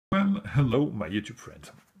Well, hello, my YouTube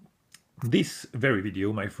friends. This very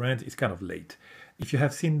video, my friends, is kind of late. If you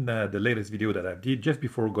have seen the latest video that I did just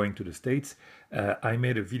before going to the States, I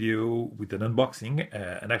made a video with an unboxing,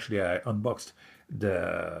 and actually I unboxed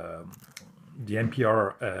the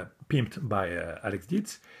NPR pimped by Alex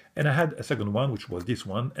Dietz, and I had a second one, which was this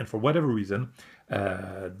one, and for whatever reason,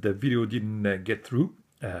 the video didn't get through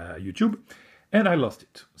YouTube, and I lost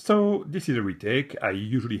it. So this is a retake. I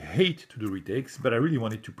usually hate to do retakes, but I really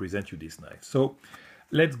wanted to present you this knife. So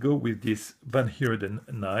let's go with this Vanheerden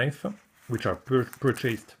knife, which are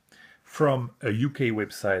purchased from a UK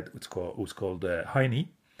website. It's called Heine.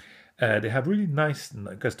 They have really nice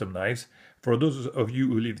custom knives. For those of you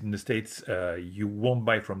who live in the States, you won't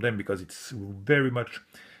buy from them because it's very much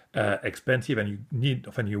expensive, and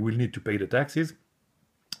you will need to pay the taxes.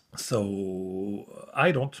 So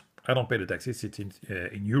I don't pay the taxes. It's in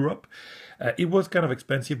Europe. It was kind of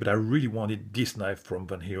expensive, but I really wanted this knife from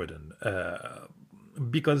Vanheerden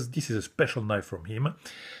because this is a special knife from him.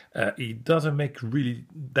 It doesn't make really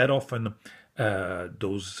that often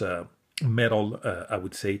those metal, I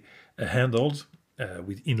would say, handles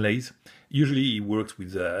with inlays. Usually he works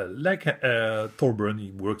with, like Thorburn,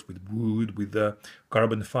 he works with wood, with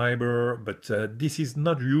carbon fiber, but this is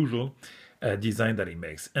not usual design that he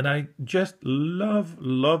makes. And I just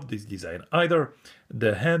love this design. Either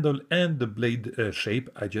the handle and the blade shape,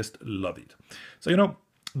 I just love it. So, you know,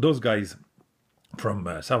 those guys from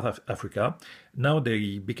South Africa, now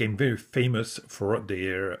they became very famous for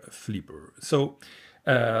their flipper. So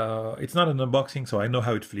it's not an unboxing, so I know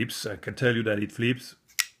how it flips. I can tell you that it flips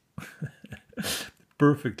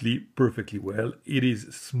perfectly well. It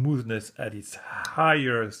is smoothness at its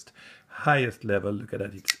highest level. Look at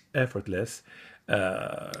that, it's effortless.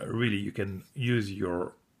 Really, you can use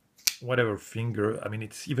your whatever finger. I mean,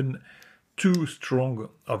 it's even too strong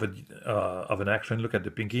of an action. Look at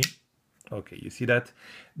the pinky. Okay, you see that?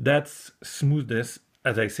 That's smoothness,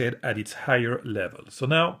 as I said, at its higher level. So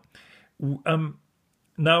now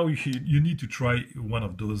you need to try one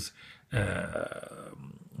of those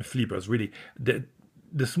flippers. Really,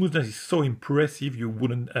 the smoothness is so impressive, you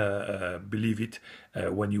wouldn't believe it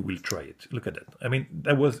when you will try it. Look at that. I mean,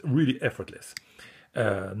 that was really effortless.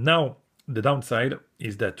 Now, the downside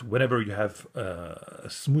is that whenever you have a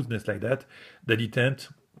smoothness like that, the detent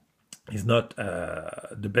is not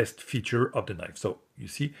the best feature of the knife. So you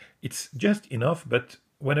see, it's just enough, but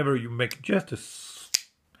whenever you make just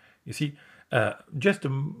you see, just a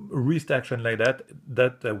wrist action like that,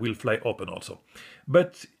 that will fly open also.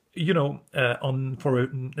 But you know, for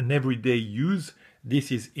an everyday use,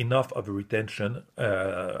 this is enough of a retention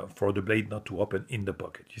for the blade not to open in the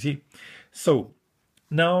pocket, you see. So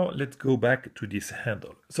now let's go back to this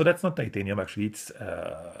handle. So that's not titanium, actually, it's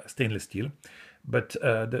stainless steel, but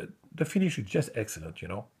the finish is just excellent, you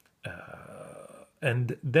know.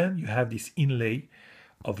 And then you have this inlay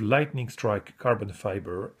of lightning strike carbon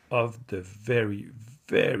fiber of the very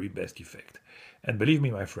best effect. And believe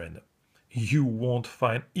me, my friend, you won't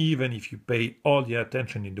find, even if you pay all the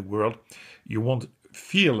attention in the world, you won't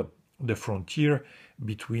feel the frontier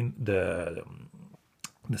between the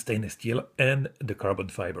stainless steel and the carbon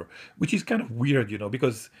fiber, which is kind of weird, you know,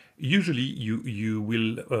 because usually you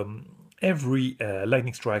will every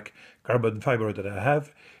lightning strike carbon fiber that I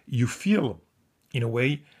have, you feel in a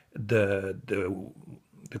way the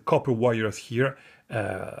copper wires here,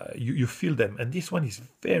 you feel them, and this one is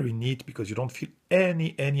very neat because you don't feel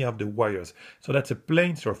any of the wires. So that's a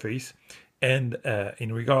plain surface, and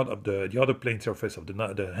in regard of the other plain surface of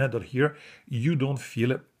the handle here, you don't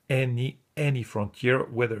feel any frontier,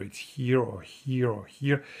 whether it's here or here or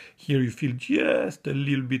here. Here you feel just a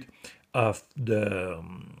little bit of the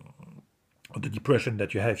depression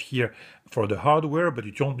that you have here for the hardware, but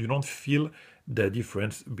you don't feel the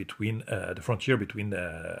difference between the frontier between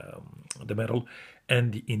the metal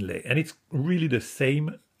and the inlay. And it's really the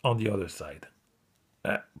same on the other side.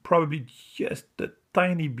 Probably just a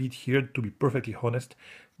tiny bit here, to be perfectly honest,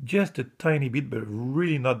 just a tiny bit, but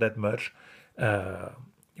really not that much.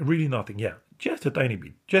 Really nothing, yeah, just a tiny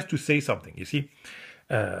bit, just to say something, you see.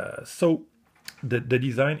 So the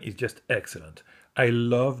design is just excellent. I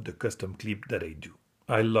love the custom clip that I do.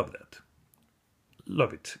 I love that.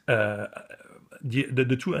 Love it.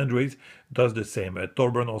 The two Andres does the same.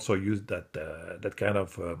 Thorburn also used that kind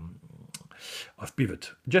of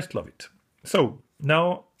pivot. Just love it. So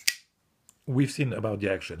now we've seen about the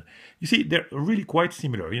action. You see, they're really quite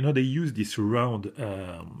similar. You know, they use this round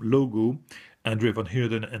logo, André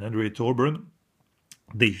Vanheerden and André Thorburn.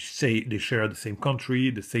 They say they share the same country,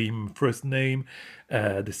 the same first name,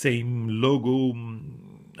 the same logo.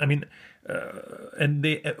 I mean, And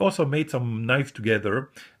they also made some knives together.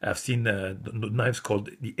 I've seen knives called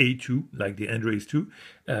the A2, like the Andre's 2,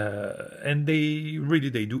 and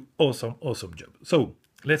they do awesome job. So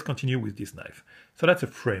let's continue with this knife. So that's a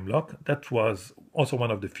frame lock. That was also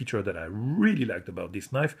one of the features that I really liked about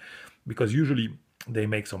this knife, because usually they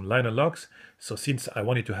make some liner locks. So since I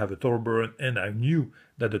wanted to have a Thorburn and I knew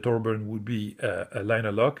that the Thorburn would be a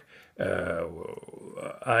liner lock,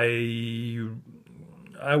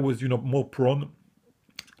 I was more prone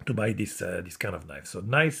to buy this kind of knife. So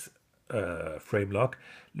nice frame lock.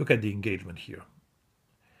 Look at the engagement here.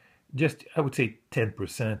 Just, I would say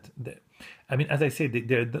 10%. I mean, as I said,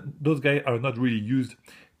 those guys are not really used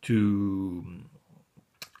to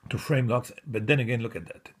frame locks, but then again, look at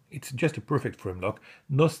that. It's just a perfect frame lock.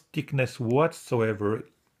 No thickness whatsoever.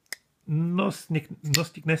 No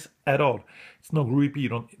thickness at all. It's not grippy. You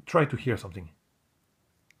don't try to hear something.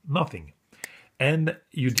 Nothing. And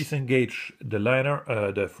you disengage the liner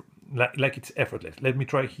like it's effortless. Let me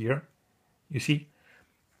try here. You see?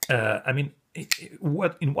 I mean,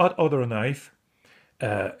 in what other knife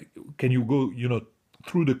can you go,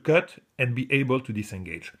 through the cut and be able to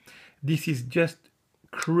disengage? This is just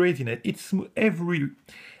craziness. It's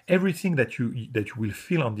everything that you will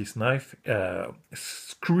feel on this knife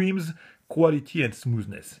screams quality and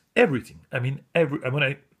smoothness. Everything. I mean, I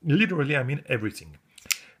mean everything.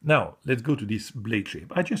 Now let's go to this blade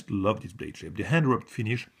shape. I just love this blade shape. The hand rubbed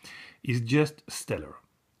finish is just stellar.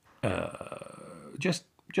 Just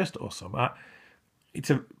awesome. It's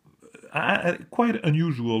a quite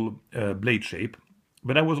unusual blade shape,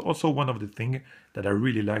 but that was also one of the things that I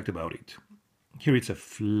really liked about it. Here it's a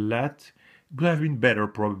flat. It would have been better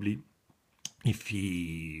probably if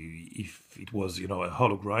it was a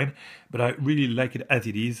hollow grind, but I really like it as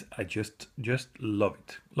it is. I just love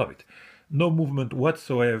it. No movement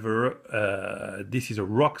whatsoever. This is a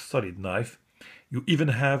rock solid knife. You even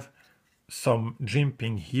have some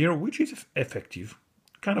jimping here, which is effective,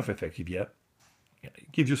 kind of effective, yeah.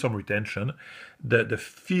 It gives you some retention. The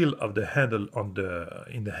feel of the handle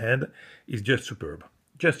in the hand is just superb.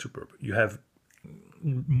 You have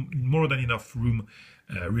more than enough room,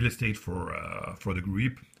 real estate for the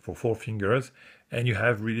grip, for 4 fingers, and you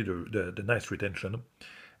have really the nice retention.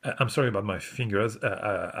 I'm sorry about my fingers.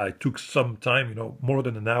 I took some time, more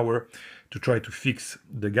than an hour, to try to fix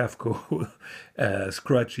the Gafco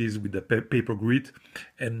scratches with the paper grit,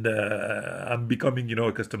 and I'm becoming,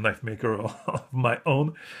 a custom knife maker of my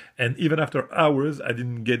own. And even after hours, I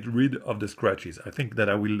didn't get rid of the scratches. I think that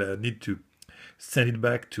I will need to send it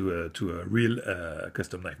back to a real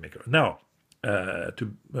custom knife maker. Now,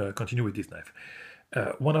 to continue with this knife,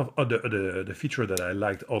 one of the feature that I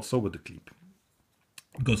liked also was the clip.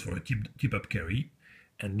 It goes for a tip-up carry,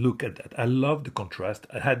 and look at that. I love the contrast.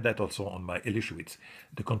 I had that also on my Elishewitz.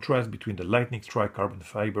 The contrast between the lightning strike carbon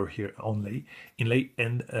fiber here inlay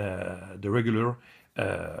and the regular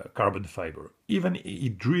carbon fiber. Even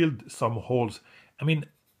it drilled some holes. I mean,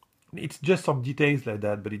 it's just some details like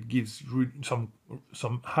that, but it gives some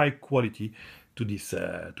high quality to this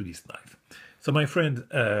knife. So my friend,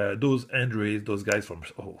 those Andres, those guys from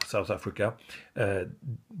South Africa,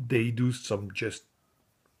 they do some just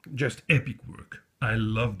epic work. I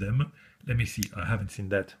love them. Let me see. I haven't seen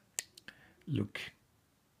that. Look,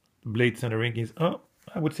 blade centering is I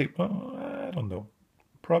would say I don't know,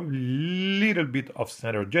 probably a little bit off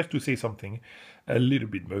center, just to say something, a little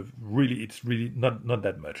bit, but really it's really not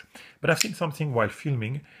that much. But I've seen something while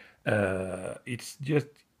filming. It's just,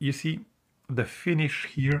 you see the finish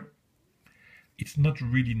here. It's not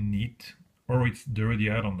really neat, or it's dirty.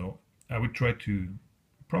 I don't know. I would try to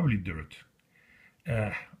probably dirt.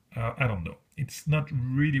 I don't know. It's not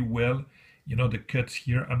really well, the cuts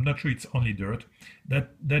here. I'm not sure it's only dirt.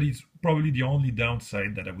 That is probably the only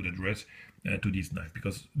downside that I would address to this knife,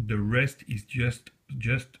 because the rest is just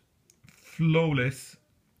flawless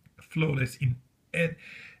in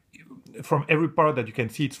from every part that you can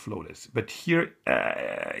see. It's flawless, but here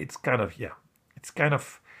it's kind of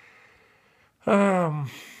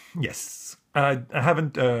yes. I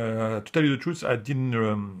haven't to tell you the truth, I didn't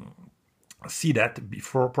see that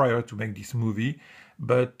prior to make this movie,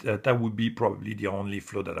 but that would be probably the only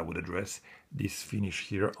flaw that I would address. This finish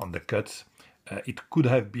here on the cuts, it could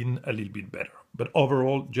have been a little bit better, but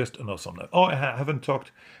overall just an awesome knife. I haven't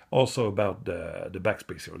talked also about the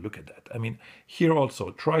backspacer. Look at that. I mean, here also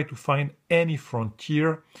try to find any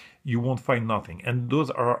frontier, you won't find nothing, and those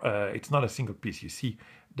are it's not a single piece. You see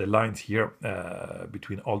the lines here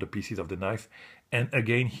between all the pieces of the knife, and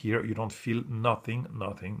again here you don't feel nothing.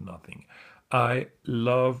 I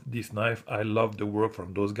love this knife. I love the work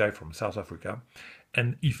from those guys from South Africa,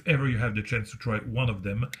 And if ever you have the chance to try one of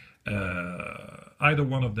them, either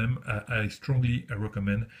one of them, I strongly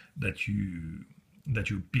recommend that you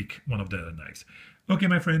pick one of the knives. Okay,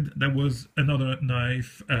 my friend, that was another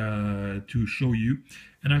knife to show you,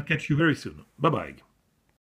 and I'll catch you very soon. Bye bye.